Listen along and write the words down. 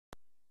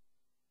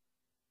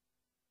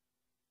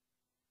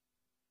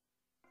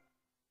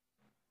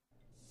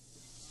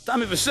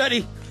Tommy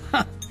Vercetty?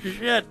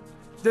 Shit.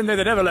 Didn't think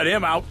they'd ever let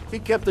him out. He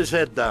kept his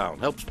head down.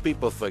 Helps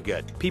people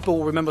forget. People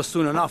will remember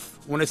soon enough.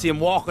 When they see him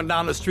walking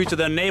down the streets of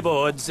their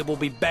neighborhoods, it will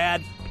be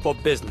bad for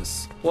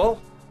business.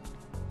 Well,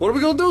 what are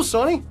we gonna do,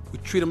 Sonny? We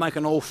treat him like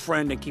an old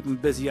friend and keep him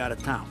busy out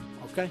of town,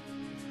 okay?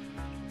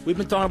 We've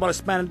been talking about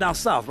expanding down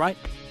south, right?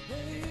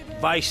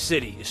 Vice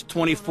City is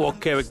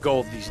 24-karat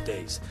gold these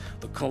days.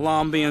 The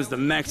Colombians, the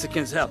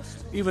Mexicans, hell,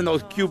 even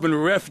those Cuban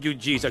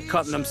refugees are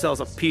cutting themselves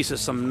a piece of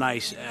some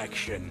nice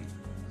action.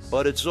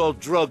 But it's all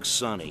drugs,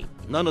 Sonny.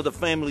 None of the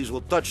families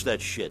will touch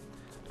that shit.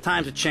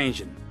 Times are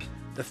changing.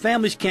 The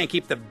families can't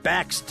keep their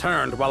backs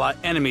turned while our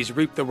enemies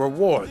reap the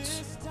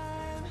rewards.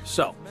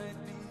 So,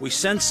 we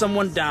send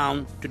someone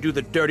down to do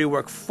the dirty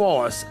work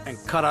for us and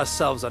cut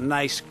ourselves a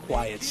nice,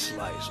 quiet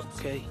slice,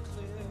 okay?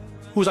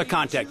 Who's our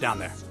contact down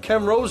there?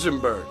 Ken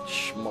Rosenberg,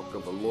 schmuck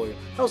of a lawyer.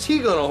 How's he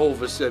gonna hold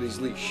Vercetty's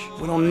leash?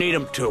 We don't need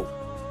him to.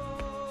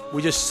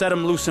 We just set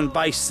him loose in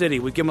Vice City.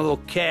 We give him a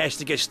little cash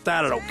to get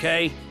started,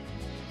 okay?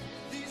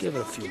 Give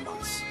it a few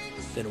months.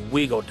 Then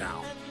we go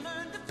down.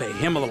 Pay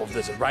him a little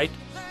visit, right?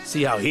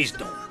 See how he's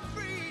doing.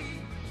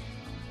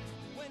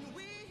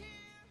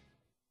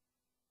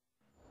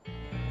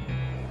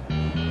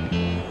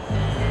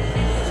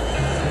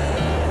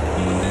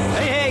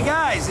 Hey,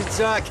 guys, it's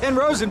Ken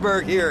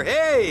Rosenberg here.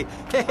 Hey,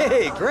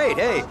 great,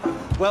 hey.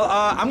 Well,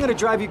 I'm gonna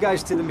drive you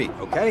guys to the meet,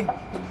 okay?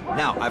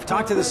 Now, I've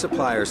talked to the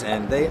suppliers,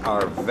 and they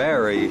are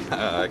very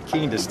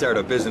keen to start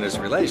a business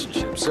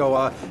relationship.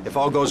 So, if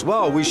all goes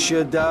well, we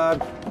should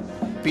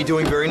be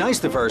doing very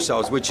nicely for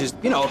ourselves, which is,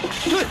 you know,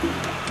 good.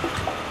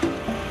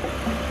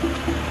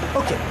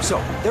 Okay,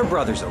 so they're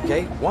brothers,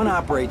 okay? One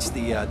operates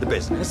the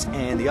business,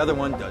 and the other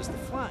one does the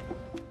flying.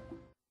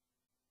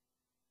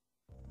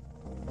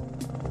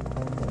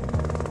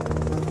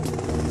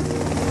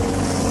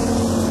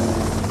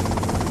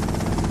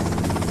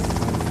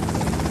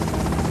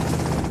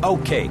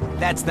 Okay,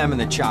 that's them in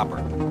the chopper.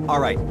 All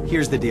right,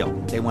 here's the deal.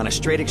 They want a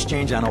straight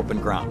exchange on open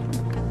ground.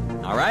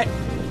 All right?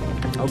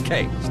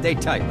 Okay, stay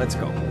tight. Let's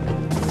go.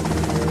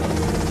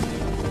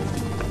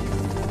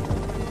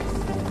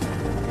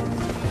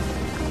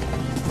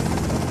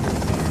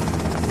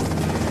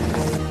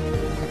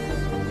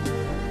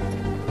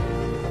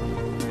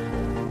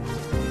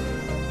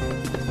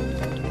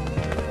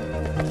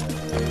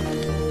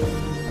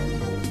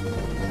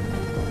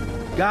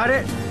 Got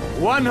it?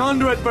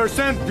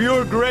 100%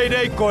 pure grade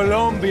A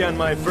Colombian,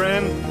 my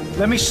friend.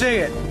 Let me see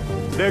it.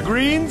 The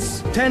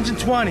greens? 10s and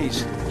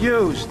 20s.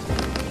 Used.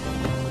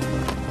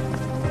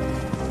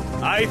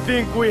 I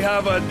think we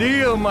have a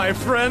deal, my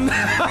friend.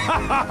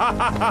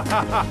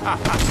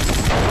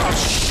 Oh,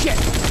 shit!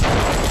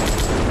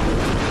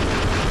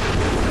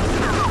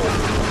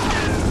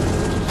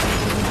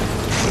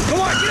 Come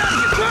on, get out of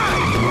here!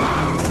 Drive!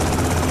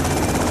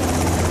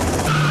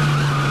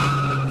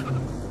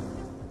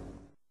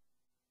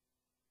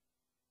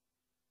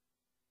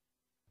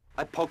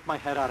 I poked my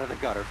head out of the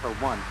gutter for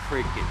one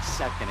freaking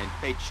second and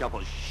fate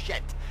shovels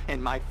shit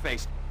in my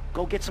face.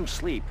 Go get some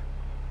sleep.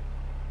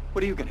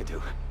 What are you gonna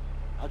do?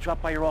 I'll drop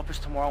by your office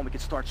tomorrow and we can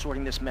start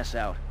sorting this mess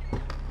out.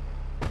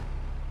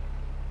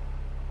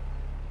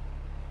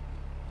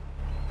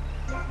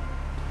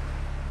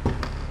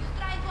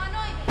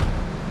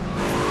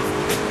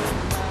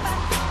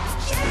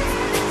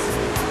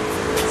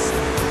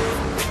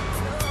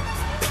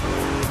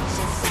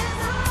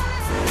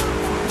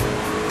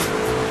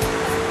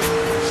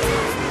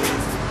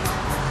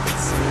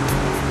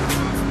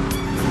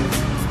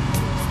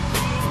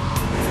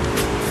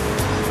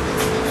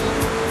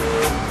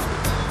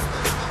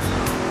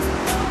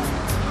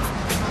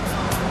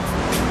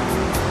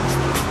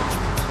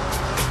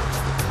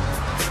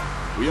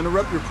 We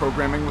interrupt your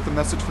programming with a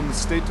message from the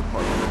State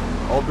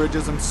Department. All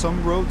bridges and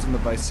some roads in the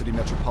Vice City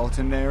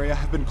metropolitan area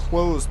have been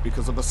closed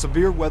because of a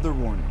severe weather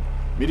warning.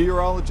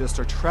 Meteorologists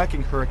are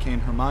tracking Hurricane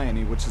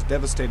Hermione, which has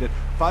devastated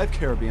 5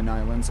 Caribbean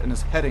islands and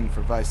is heading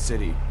for Vice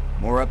City.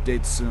 More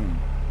updates soon.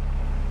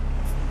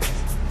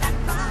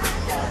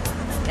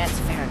 That's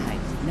Fahrenheit,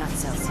 not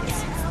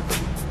Celsius.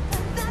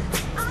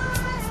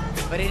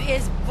 But it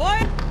is boy.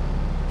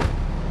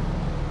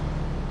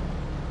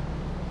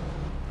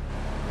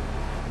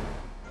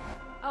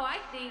 Oh, I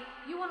see.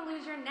 You want to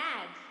lose your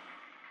nads.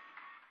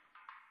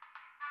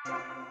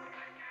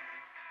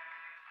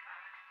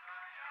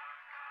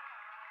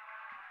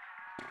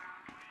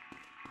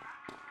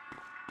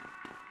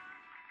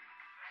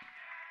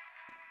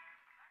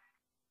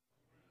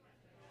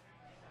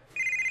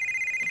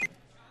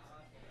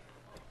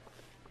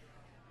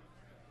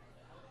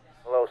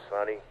 Hello,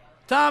 Sonny.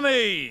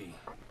 Tommy!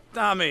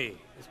 Tommy,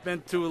 it's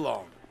been too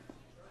long.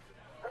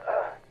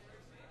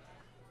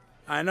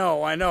 I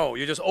know.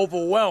 You're just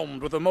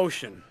overwhelmed with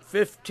emotion.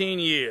 15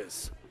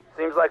 years.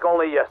 Seems like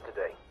only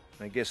yesterday.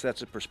 I guess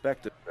that's a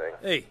perspective thing.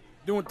 Hey,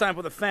 doing time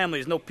for the family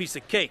is no piece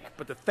of cake,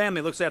 but the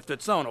family looks after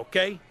its own,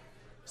 okay?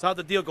 So how'd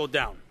the deal go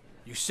down?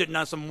 You sitting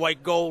on some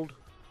white gold?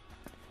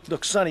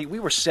 Look, Sonny, we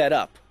were set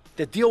up.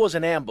 The deal was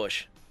an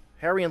ambush.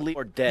 Harry and Lee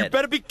are dead. You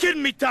better be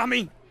kidding me,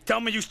 Tommy! Tell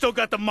me you still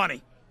got the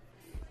money.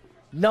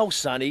 No,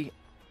 Sonny.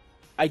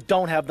 I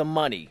don't have the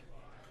money.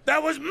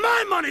 That was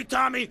my money,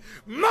 Tommy!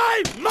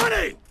 My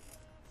money!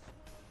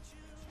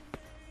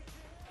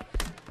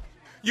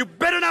 You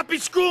better not be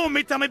screwing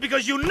me, Tommy,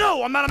 because you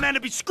know I'm not a man to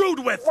be screwed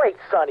with! Wait,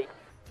 Sonny.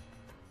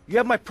 You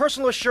have my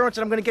personal assurance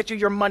that I'm gonna get you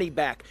your money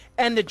back,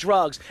 and the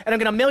drugs, and I'm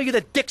gonna mail you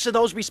the dicks of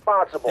those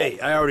responsible. Hey,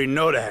 I already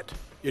know that.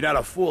 You're not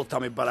a fool,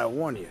 Tommy, but I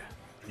warn you.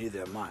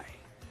 Neither am I.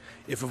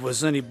 If it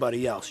was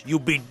anybody else,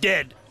 you'd be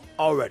dead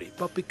already.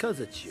 But because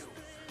it's you,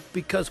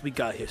 because we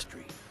got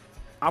history,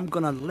 I'm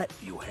gonna let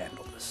you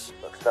handle this.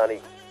 Look, Sonny,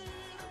 you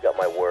got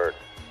my word.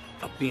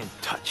 I'll be in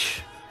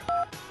touch.